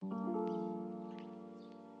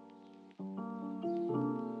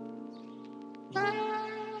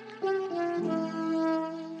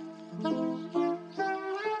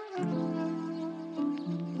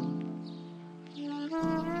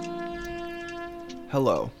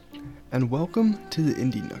Hello, and welcome to the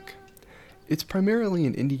Indie Nook. It's primarily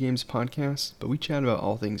an indie games podcast, but we chat about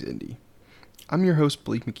all things indie. I'm your host,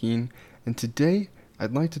 Blake McKean, and today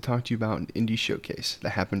I'd like to talk to you about an indie showcase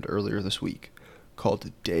that happened earlier this week,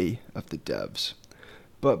 called Day of the Devs.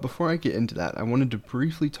 But before I get into that, I wanted to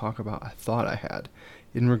briefly talk about a thought I had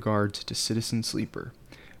in regards to Citizen Sleeper,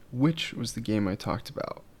 which was the game I talked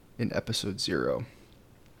about in episode 0.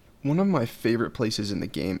 One of my favorite places in the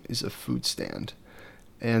game is a food stand,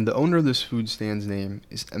 and the owner of this food stand's name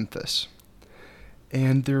is Emphas.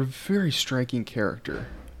 And they're a very striking character.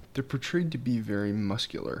 They're portrayed to be very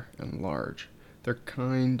muscular and large. They're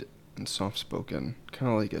kind and soft-spoken,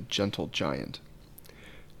 kind of like a gentle giant.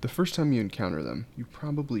 The first time you encounter them, you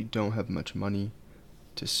probably don't have much money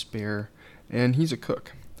to spare, and he's a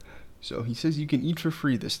cook. So he says you can eat for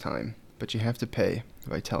free this time, but you have to pay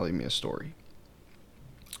by telling me a story.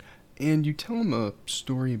 And you tell him a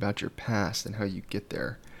story about your past and how you get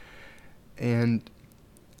there. And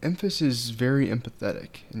Emphas is very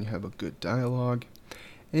empathetic, and you have a good dialogue,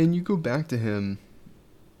 and you go back to him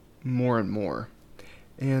more and more.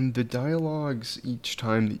 And the dialogues each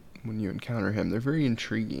time when you encounter him, they're very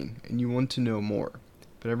intriguing, and you want to know more.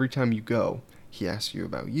 But every time you go, he asks you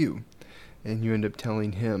about you, and you end up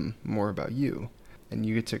telling him more about you, and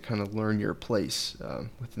you get to kind of learn your place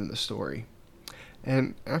within the story.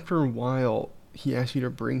 And after a while, he asks you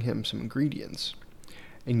to bring him some ingredients.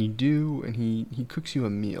 And you do, and he cooks you a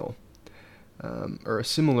meal. Or a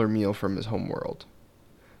similar meal from his homeworld.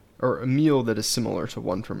 Or a meal that is similar to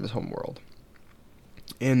one from his homeworld.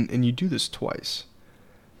 And you do this twice.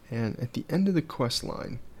 And at the end of the quest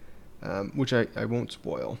line, which I won't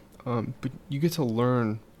spoil, but you get to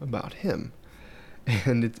learn about him.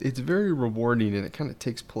 And it's very rewarding, and it kind of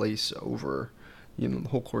takes place over, the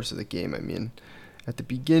whole course of the game. I mean, at the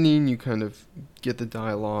beginning, you kind of get the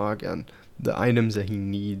dialogue, and the items that he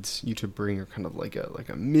needs you to bring are kind of like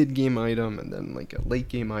a mid-game item, and then like a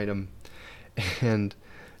late-game item. And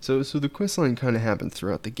so the questline kind of happens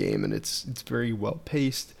throughout the game, and it's very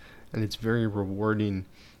well-paced, and it's very rewarding.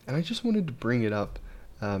 And I just wanted to bring it up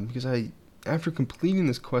because after completing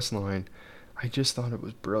this questline, I just thought it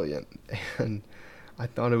was brilliant. And I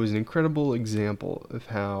thought it was an incredible example of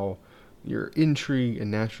how your intrigue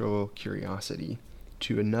and natural curiosity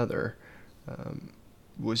to another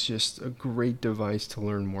was just a great device to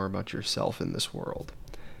learn more about yourself in this world.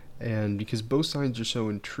 And because both sides are so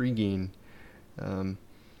intriguing,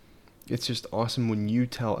 it's just awesome when you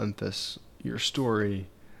tell Emphas your story,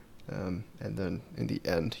 and then in the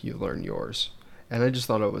end you learn yours. And I just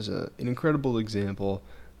thought it was an incredible example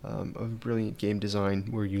of brilliant game design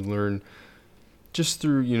where you learn just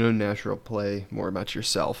through, natural play, more about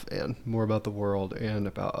yourself and more about the world and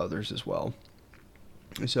about others as well.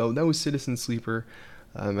 So that was Citizen Sleeper.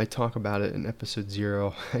 I talk about it in episode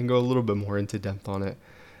 0 and go a little bit more into depth on it.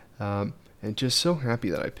 And just so happy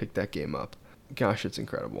that I picked that game up. Gosh, it's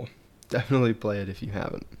incredible. Definitely play it if you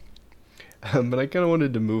haven't. But I kind of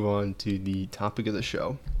wanted to move on to the topic of the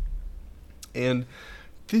show. And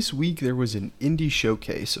this week there was an indie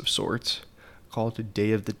showcase of sorts called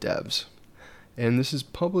Day of the Devs. And this is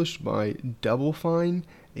published by Double Fine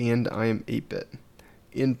and I Am 8-Bit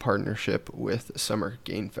in partnership with Summer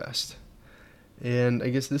Game Fest. And I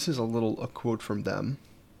guess this is a quote from them.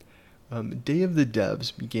 Day of the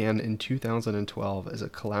Devs began in 2012 as a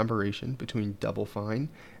collaboration between Double Fine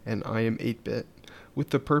and I Am 8-Bit with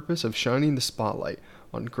the purpose of shining the spotlight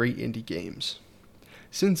on great indie games.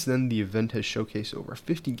 Since then, the event has showcased over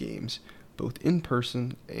 50 games, both in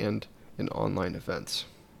person and in online events.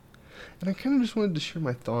 And I kind of just wanted to share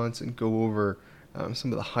my thoughts and go over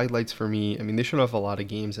some of the highlights for me. I mean, they showed off a lot of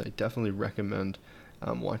games that I definitely recommend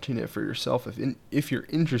watching it for yourself if you're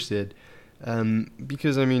interested.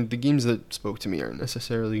 Because, I mean, the games that spoke to me aren't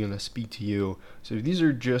necessarily going to speak to you. So these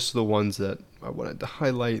are just the ones that I wanted to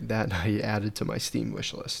highlight that I added to my Steam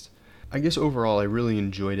wishlist. I guess overall I really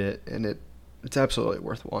enjoyed it, and it's absolutely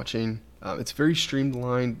worth watching. It's very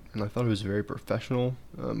streamlined, and I thought it was very professional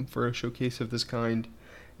for a showcase of this kind.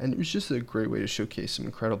 And it was just a great way to showcase some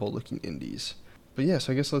incredible looking indies. But yeah,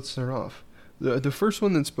 so I guess let's start off. The first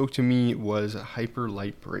one that spoke to me was Hyper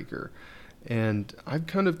Light Breaker. And I've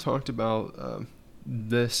kind of talked about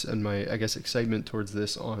this and my, excitement towards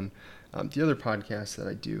this on the other podcast that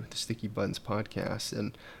I do, the Sticky Buttons podcast.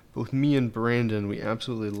 And both me and Brandon, we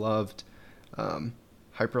absolutely loved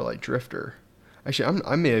Hyper Light Drifter. Actually,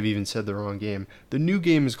 I may have even said the wrong game. The new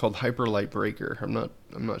game is called Hyper Light Breaker. I'm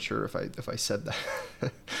not sure if I said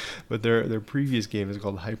that, but their previous game is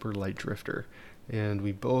called Hyper Light Drifter, and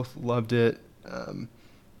we both loved it.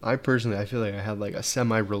 I feel like I had like a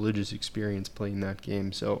semi-religious experience playing that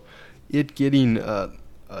game. So it getting a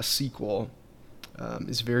sequel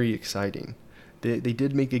is very exciting. They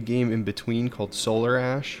did make a game in between called Solar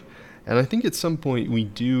Ash, and I think at some point we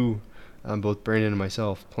do, both Brandon and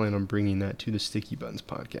myself, plan on bringing that to the Sticky Buns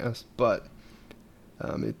podcast. But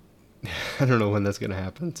it, I don't know when that's going to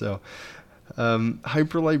happen. So,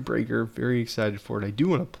 Hyperlight Breaker, very excited for it. I do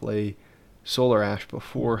want to play Solar Ash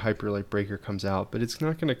before Hyperlight Breaker comes out, but it's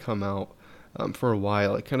not going to come out for a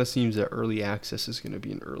while. It kind of seems that early access is going to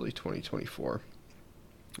be in early 2024.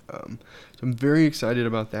 So I'm very excited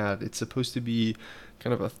about that. It's supposed to be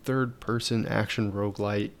kind of a third-person action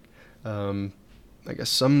roguelite. I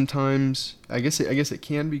guess it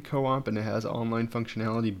can be co-op and it has online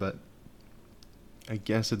functionality, but I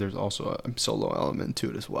guess that there's also a solo element to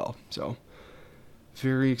it as well. So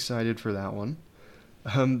very excited for that one.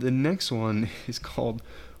 The next one is called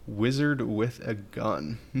Wizard with a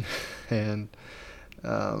Gun, and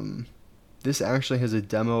this actually has a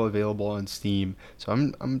demo available on Steam, so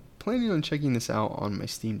I'm planning on checking this out on my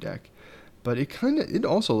Steam Deck. But it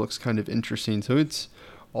also looks kind of interesting. So it's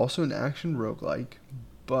also an action roguelike,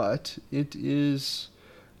 but it is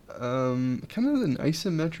kind of an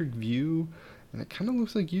isometric view, and it kind of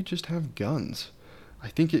looks like you just have guns.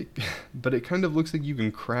 But it kind of looks like you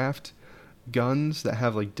can craft guns that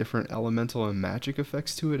have like different elemental and magic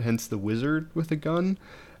effects to it, hence the wizard with a gun.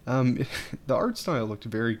 The art style looked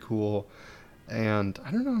very cool, and I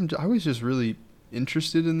don't know, I was just really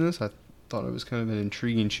interested in this. I thought it was kind of an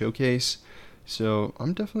intriguing showcase, so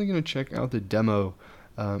I'm definitely going to check out the demo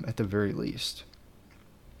at the very least.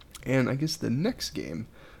 And I guess the next game,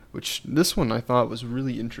 which this one I thought was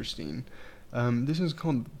really interesting, this is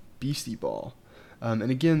called Beastie Ball.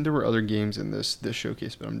 And again, there were other games in this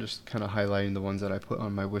showcase, but I'm just kind of highlighting the ones that I put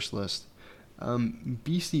on my wish list.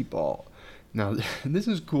 Beastie Ball. Now, this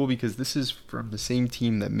is cool because this is from the same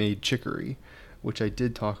team that made Chicory, which I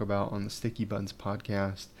did talk about on the Sticky Buns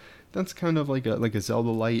podcast. That's kind of like a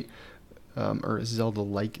Zelda-like or a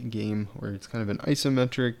Zelda-like game where it's kind of an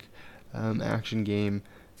isometric action game.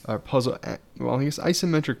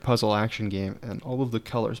 Isometric puzzle action game, and all of the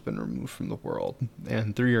color's been removed from the world.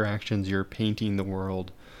 And through your actions, you're painting the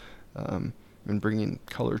world and bringing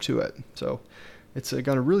color to it. So it's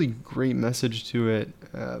got a really great message to it,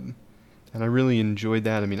 and I really enjoyed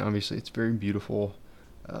that. I mean, obviously, it's very beautiful.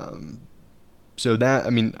 So that, I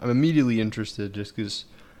mean, I'm immediately interested just because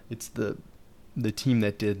it's the team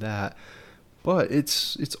that did that. But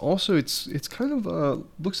it's kind of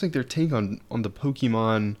looks like their take on the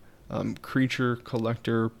Pokemon creature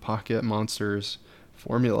collector pocket monsters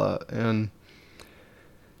formula, and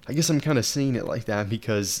I guess I'm kind of saying it like that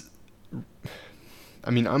because I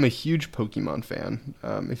mean, I'm a huge Pokemon fan.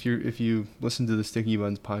 If you listen to the Sticky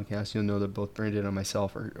Buns podcast, you'll know that both Brandon and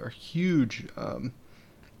myself are huge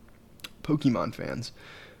Pokemon fans.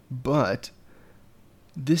 But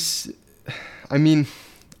this, I mean,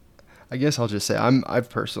 I guess I'll just say I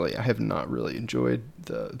have not really enjoyed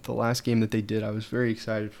the last game that they did. I was very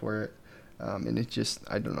excited for it, and it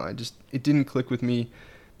it didn't click with me.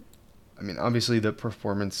 I mean, obviously the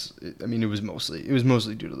performance. It was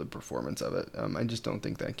mostly due to the performance of it. I just don't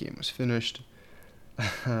think that game was finished,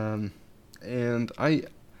 and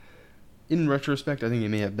in retrospect, I think it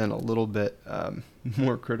may have been a little bit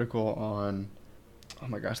more critical on, oh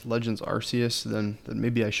my gosh, Legends Arceus than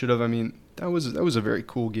maybe I should have. I mean, that was a very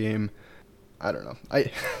cool game. I don't know.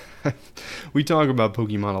 We talk about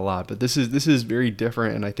Pokemon a lot, but this is very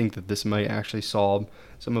different, and I think that this might actually solve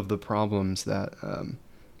some of the problems that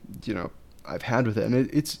I've had with it.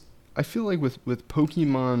 And I feel like with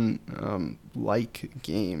Pokemon like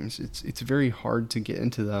games, it's very hard to get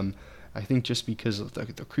into them. I think just because of the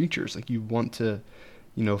creatures, like you want to,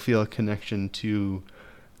 feel a connection to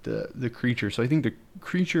the creature. So I think the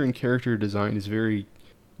creature and character design is very,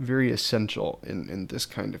 very essential in this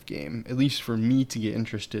kind of game, at least for me to get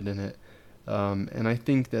interested in it. And I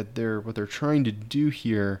think that what they're trying to do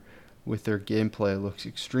here with their gameplay looks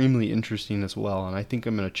extremely interesting as well, and I think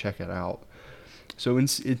I'm going to check it out. So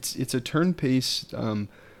it's a turn-based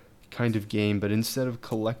kind of game, but instead of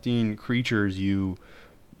collecting creatures, you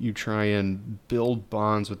try and build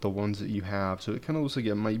bonds with the ones that you have. So it kind of looks like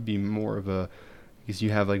it might be more of because you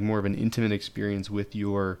have like more of an intimate experience with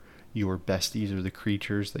your besties or the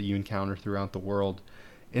creatures that you encounter throughout the world.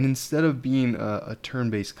 And instead of being a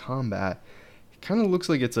turn-based combat, it kind of looks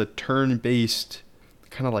like it's a turn-based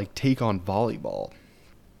kind of like take on volleyball.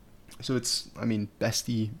 So it's,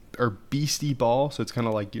 Beastie Ball. So it's kind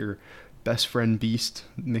of like your best friend Beast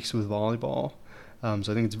mixed with volleyball. So I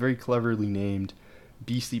think it's very cleverly named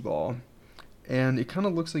Beastie Ball. And it kind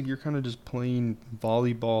of looks like you're kind of just playing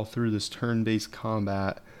volleyball through this turn-based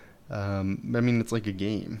combat. I mean, it's like a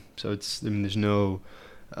game, so there's no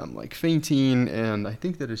like fainting, and I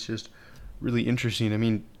think that it's just really interesting. I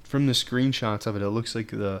mean, from the screenshots of it, it looks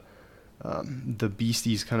like the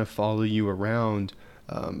beasties kind of follow you around.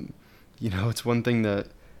 It's one thing that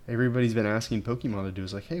everybody's been asking Pokemon to do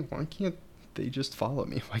is like, hey, why can't they just follow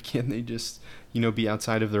me? Why can't they just, be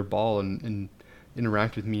outside of their ball and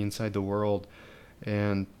interact with me inside the world?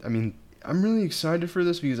 And I mean, I'm really excited for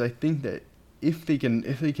this because I think that if they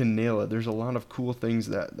can nail it, there's a lot of cool things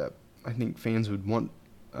that I think fans would want,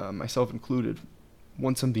 myself included,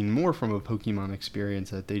 want something more from a Pokemon experience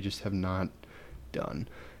that they just have not done.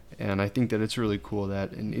 And I think that it's really cool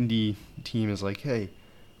that an indie team is like, hey,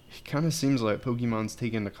 it kind of seems like Pokemon's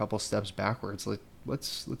taken a couple steps backwards. Like,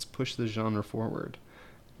 let's push the genre forward.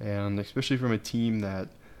 And especially from a team that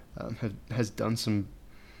has done some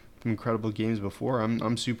incredible games before,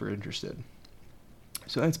 I'm super interested.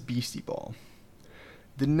 So that's Beastie Ball.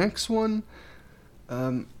 The next one,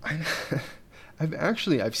 I've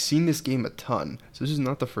seen this game a ton. So this is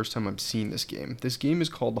not the first time I've seen this game. This game is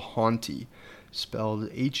called Hauntii,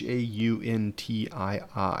 spelled Hauntii.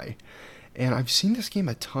 And I've seen this game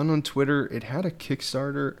a ton on Twitter. It had a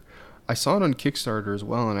Kickstarter. I saw it on Kickstarter as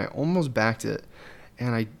well, and I almost backed it.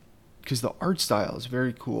 And because the art style is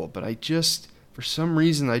very cool, but for some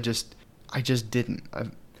reason, I just didn't.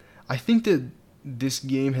 I think that this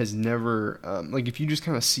game has never, if you just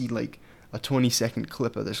kind of see like a 20-second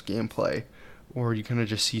clip of this gameplay, or you kind of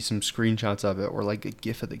just see some screenshots of it, or like a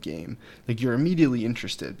GIF of the game, like you're immediately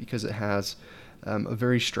interested because it has a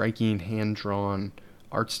very striking hand-drawn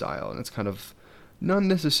art style, and it's kind of not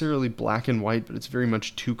necessarily black and white, but it's very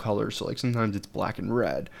much two colors. So like sometimes it's black and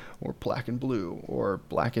red, or black and blue, or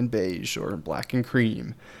black and beige, or black and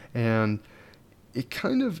cream, and it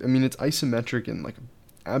kind of, it's isometric and like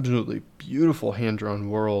absolutely beautiful hand-drawn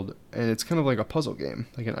world, and it's kind of like a puzzle game,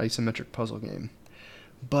 like an isometric puzzle game.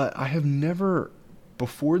 But I have never,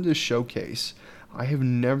 before this showcase, I have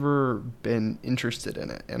never been interested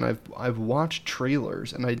in it, and I've watched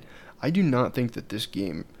trailers, and I do not think that this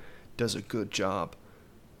game does a good job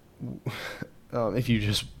if you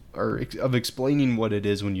just are of explaining what it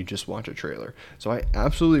is when you just watch a trailer. So I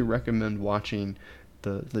absolutely recommend watching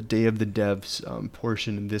the Day of the Devs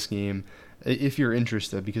portion of this game if you're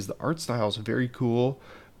interested, because the art style is very cool.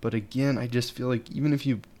 But again, I just feel like even if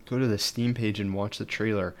you go to the Steam page and watch the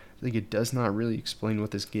trailer, I think it does not really explain what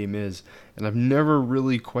this game is, and I've never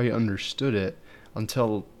really quite understood it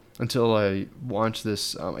until I watched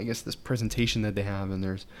this, this presentation that they have, and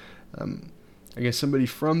there's, somebody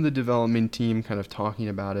from the development team kind of talking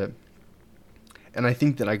about it, and I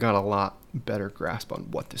think that I got a lot better grasp on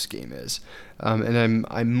what this game is, and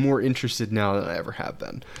I'm more interested now than I ever have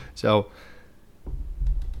been. So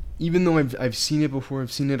even though I've seen it before,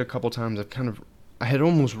 I've seen it a couple times, I had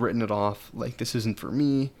almost written it off, like this isn't for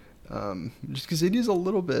me, just because it is a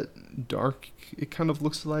little bit dark. It kind of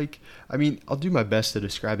looks like, I'll do my best to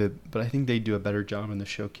describe it, but I think they do a better job in the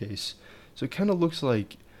showcase. So it kind of looks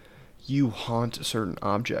like you haunt certain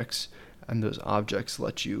objects, and those objects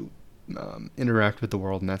let you interact with the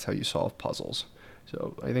world, and that's how you solve puzzles.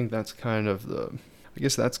 So I think that's kind of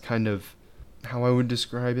how I would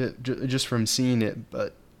describe it, just from seeing it.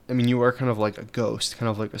 But you are kind of like a ghost, kind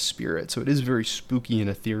of like a spirit. So it is very spooky and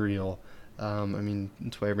ethereal.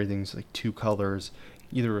 That's why everything's like two colors,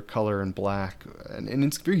 either a color and black. And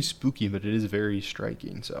it's very spooky, but it is very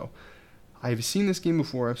striking. So I've seen this game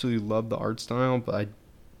before. I absolutely love the art style, but I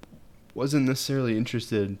wasn't necessarily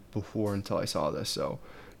interested before until I saw this. So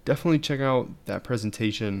definitely check out that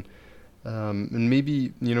presentation. And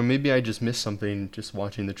maybe I just missed something just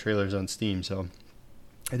watching the trailers on Steam. So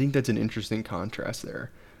I think that's an interesting contrast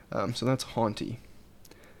there. So that's Hauntii.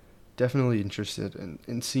 Definitely interested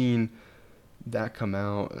in seeing that come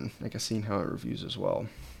out, and seeing how it reviews as well.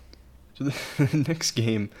 So the next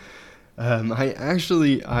game,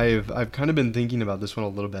 I've kind of been thinking about this one a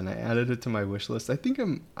little bit, and I added it to my wish list. I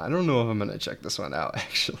don't know if I'm gonna check this one out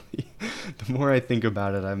actually. The more I think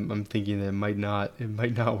about it, I'm thinking that it might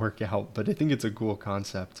not work out, but I think it's a cool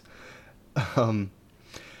concept.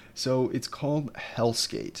 So it's called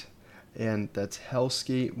Hellskate. And that's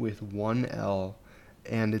Hellskate with one L,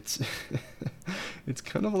 and it's it's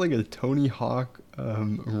kind of like a Tony Hawk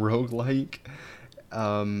roguelike,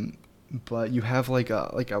 but you have like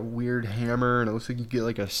a weird hammer, and it looks like you get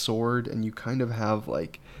like a sword, and you kind of have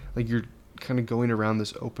like you're kind of going around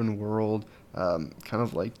this open world, kind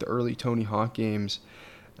of like the early Tony Hawk games,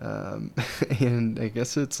 and I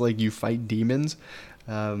guess it's like you fight demons,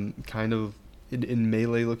 kind of in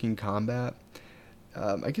melee looking combat.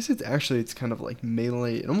 I guess it's kind of like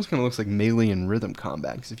melee. It almost kind of looks like melee and rhythm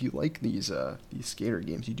combat. Because if you like these skater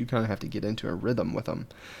games, you do kind of have to get into a rhythm with them.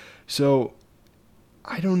 So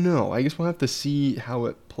I don't know. I guess we'll have to see how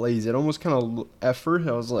it plays. It almost kind of at first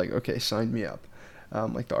I was like, okay, sign me up.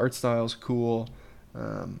 Like the art style's cool.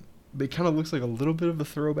 But it kind of looks like a little bit of a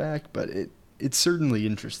throwback, but it's certainly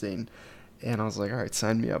interesting. And I was like, all right,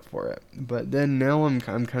 sign me up for it. But then now I'm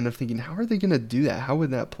kind of thinking, how are they gonna do that? How would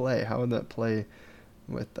that play? How would that play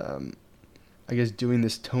with I guess doing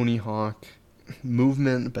this Tony Hawk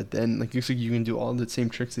movement, but then like looks like you can do all the same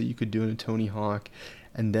tricks that you could do in a Tony Hawk,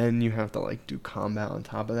 and then you have to like do combat on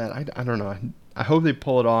top of that. I don't know. I hope they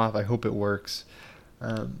pull it off. I hope it works.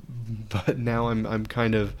 But now I'm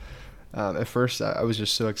kind of at first I was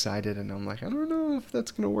just so excited, and I'm like, I don't know if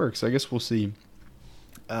that's gonna work. So I guess we'll see.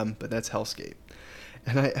 But that's Hellscape,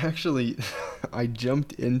 and I actually I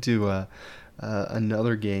jumped into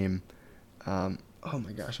another game. Oh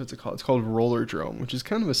my gosh, what's it called? It's called Roller Drome, which is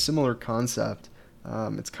kind of a similar concept.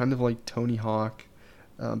 It's kind of like Tony Hawk,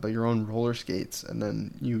 but you're on roller skates, and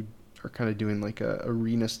then you are kind of doing like a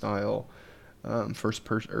arena style first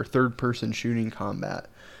person or third person shooting combat,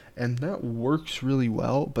 and that works really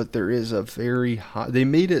well. But there is a very high. They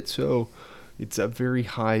made it so it's a very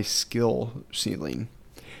high skill ceiling,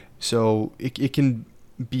 so it can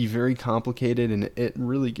be very complicated, and it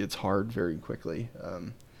really gets hard very quickly.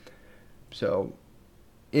 So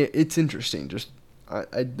it's interesting. Just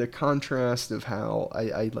the contrast of how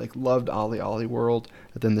I like loved Ollie Ollie World,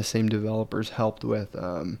 but then the same developers helped with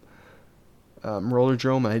Roller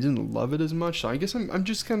Drome. I didn't love it as much, so I guess I'm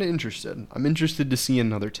just kind of interested. I'm interested to see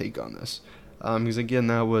another take on this, because again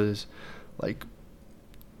that was like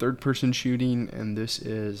third person shooting, and this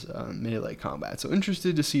is melee combat. So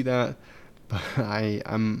interested to see that, but I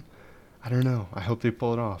don't know. I hope they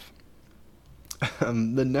pull it off.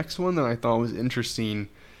 The next one that I thought was interesting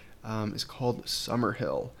is called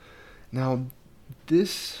Summerhill. Now,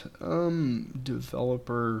 this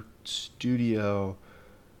developer studio,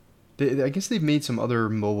 I guess they've made some other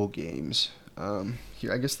mobile games.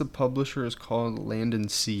 Here, I guess the publisher is called Land and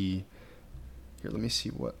Sea. Here, let me see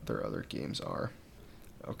what their other games are.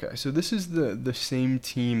 Okay, so this is the same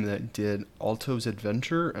team that did Alto's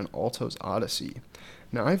Adventure and Alto's Odyssey.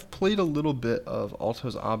 Now, I've played a little bit of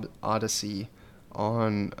Alto's Odyssey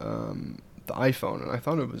on the iPhone, and I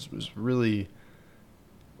thought it was really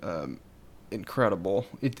incredible.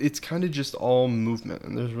 It's kind of just all movement,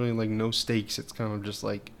 and there's really like no stakes. It's kind of just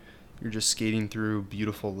like you're just skating through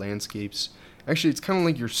beautiful landscapes. Actually, it's kind of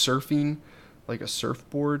like you're surfing like a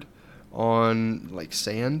surfboard on like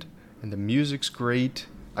sand, and the music's great.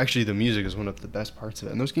 Actually, the music is one of the best parts of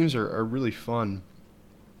it, and those games are really fun.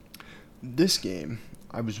 This game,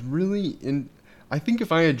 I was really in. I think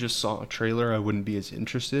if I had just saw a trailer, I wouldn't be as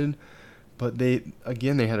interested. But they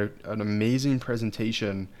had an amazing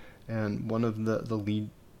presentation, and one of the lead,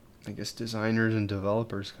 I guess, designers and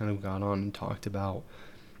developers kind of got on and talked about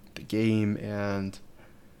the game, and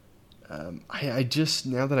I just,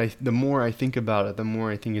 now that the more I think about it, the more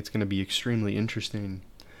I think it's going to be extremely interesting.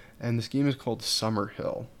 And this game is called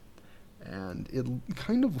Summerhill, and it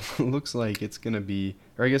kind of looks like it's going to be,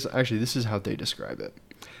 or I guess actually this is how they describe it: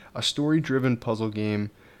 a story-driven puzzle game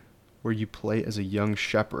where you play as a young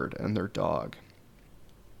shepherd and their dog.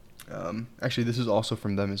 Actually, this is also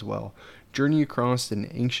from them as well. Journey across an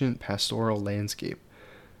ancient pastoral landscape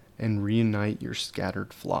and reunite your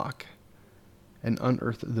scattered flock and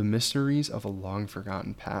unearth the mysteries of a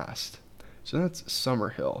long-forgotten past. So that's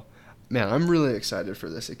Summerhill. Man, I'm really excited for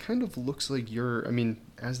this. It kind of looks like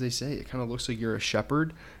as they say, it kind of looks like you're a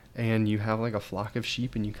shepherd and you have like a flock of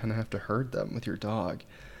sheep and you kind of have to herd them with your dog.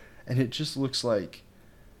 And it just looks like,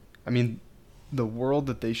 the world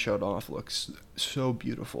that they showed off looks so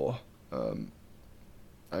beautiful.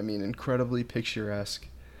 Incredibly picturesque.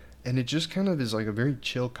 And it just kind of is like a very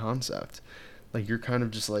chill concept. Like you're kind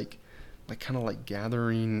of just like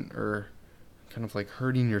gathering or kind of like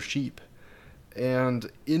herding your sheep. And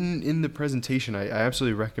in the presentation, I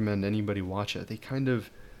absolutely recommend anybody watch it. He kind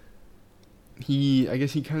of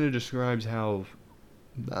describes how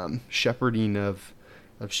shepherding of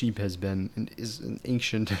sheep has been and is an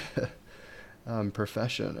ancient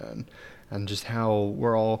profession, and just how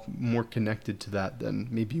we're all more connected to that than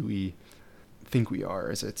maybe we think we are.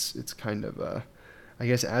 As it's kind of I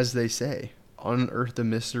guess, as they say, unearth the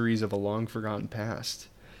mysteries of a long forgotten past.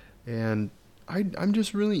 And I'm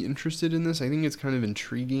just really interested in this. I think it's kind of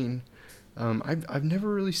intriguing. I've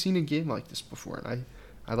never really seen a game like this before, and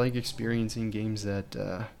I like experiencing games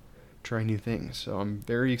that try new things. So I'm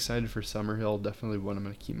very excited for Summerhill. Definitely one I'm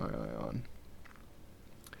going to keep my eye on.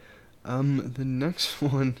 The next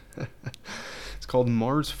one, It's called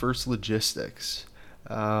Mars First Logistics.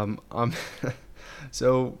 I'm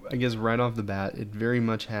So I guess right off the bat, it very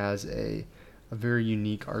much has a very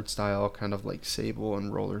unique art style, kind of like Sable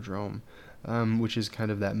and Rollerdrome, which is kind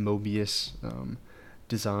of that Mobius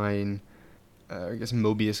design. I guess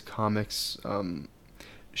Mobius comics,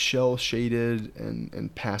 shell shaded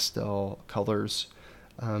and pastel colors.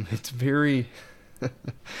 It's very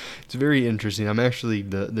it's very interesting. I'm actually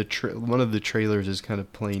one of the trailers is kind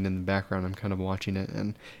of playing in the background. I'm kind of watching it,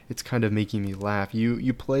 and it's kind of making me laugh.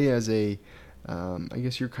 You play as a I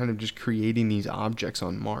guess you're kind of just creating these objects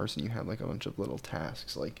on Mars, and you have like a bunch of little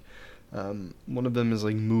tasks. Like one of them is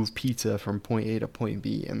like move pizza from point A to point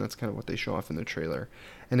B, and that's kind of what they show off in the trailer.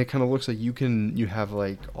 And it kind of looks like you have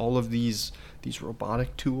like all of these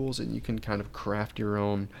robotic tools, and you can kind of craft your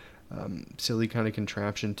own silly kind of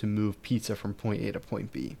contraption to move pizza from point A to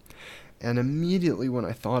point B. And immediately when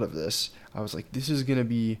I thought of this, I was like, this is gonna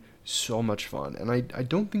be so much fun. And I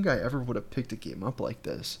don't think I ever would have picked a game up like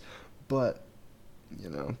this, but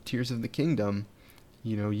Tears of the Kingdom,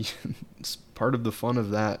 part of the fun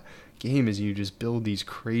of that game is you just build these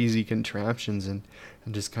crazy contraptions and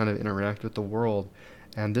just kind of interact with the world.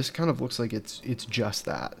 And this kind of looks like it's just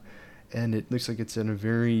that. And it looks like it's in a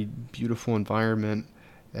very beautiful environment,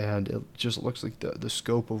 and it just looks like the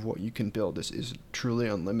scope of what you can build is truly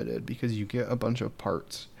unlimited because you get a bunch of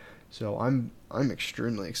parts. So I'm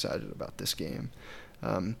extremely excited about this game.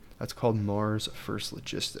 That's called Mars First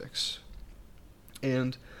Logistics.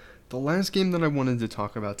 And the last game that I wanted to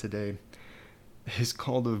talk about today is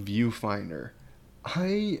called a Viewfinder.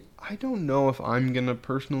 I don't know if I'm going to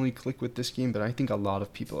personally click with this game, but I think a lot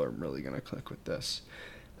of people are really going to click with this.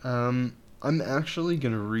 I'm actually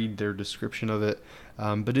going to read their description of it,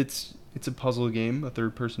 but it's a puzzle game, a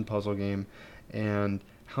third-person puzzle game, and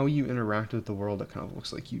how you interact with the world, it kind of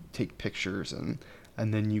looks like you take pictures, and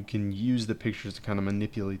then you can use the pictures to kind of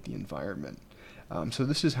manipulate the environment. So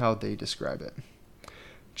this is how they describe it.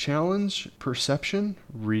 Challenge perception,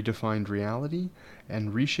 redefine reality,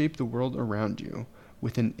 and reshape the world around you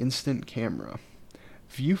with an instant camera.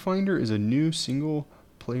 Viewfinder is a new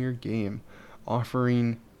single-player game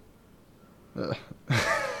offering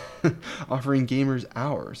gamers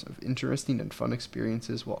hours of interesting and fun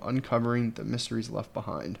experiences while uncovering the mysteries left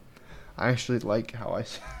behind. I actually like how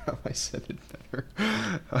I said it better,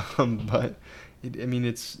 but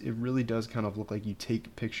it really does kind of look like you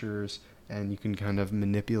take pictures and you can kind of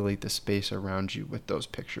manipulate the space around you with those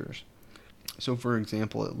pictures. So, for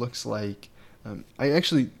example, it looks like I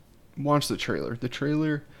actually watched the trailer. The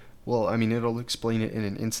trailer, it'll explain it in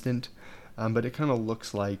an instant, but it kind of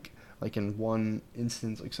looks like in one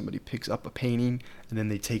instance, like somebody picks up a painting and then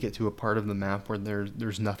they take it to a part of the map where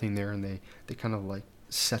there's nothing there, and they kind of like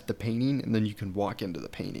set the painting, and then you can walk into the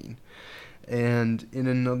painting. And in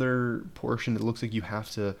another portion, it looks like you have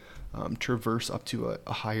to traverse up to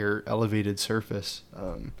a higher elevated surface,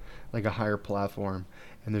 like a higher platform,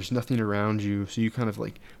 and there's nothing around you, so you kind of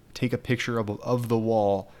like take a picture of the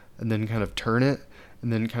wall and then kind of turn it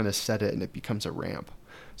and then kind of set it, and it becomes a ramp.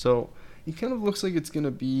 So it kind of looks like it's going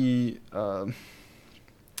to be kind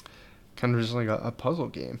of just like a puzzle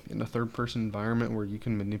game in a third-person environment where you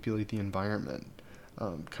can manipulate the environment,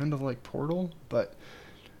 kind of like Portal. But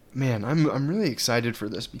man, I'm really excited for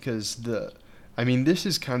this because this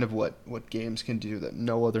is kind of what games can do that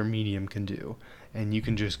no other medium can do, and you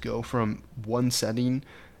can just go from one setting,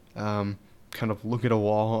 kind of look at a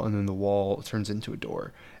wall, and then the wall turns into a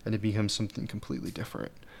door, and it becomes something completely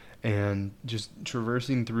different. And just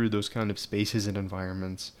traversing through those kind of spaces and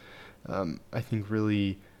environments, I think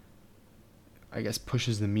really,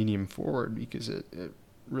 pushes the medium forward, because it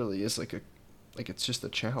really is it's just a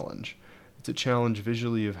challenge. It's a challenge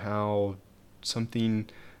visually of how something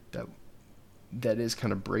that is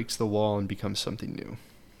kind of breaks the wall and becomes something new.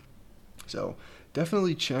 So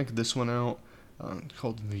definitely check this one out. It's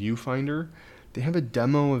called Viewfinder. They have a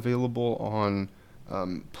demo available on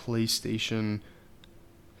PlayStation.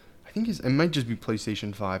 I think it might just be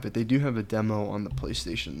PlayStation 5, but they do have a demo on the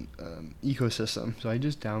PlayStation ecosystem. So I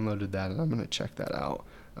just downloaded that, and I'm gonna check that out.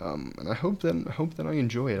 And I hope that I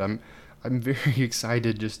enjoy it. I'm very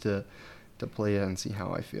excited just to play it and see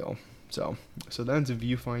how I feel. So that's a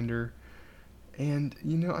Viewfinder. And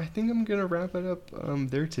I think I'm gonna wrap it up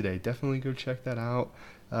there today. Definitely go check that out.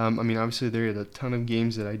 Obviously there are a ton of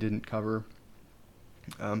games that I didn't cover.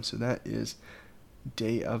 So that is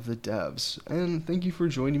Day of the Devs, and thank you for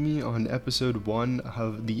joining me on episode 1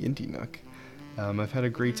 of the Indie Nook. I've had a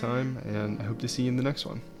great time, and I hope to see you in the next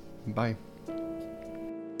one. Bye.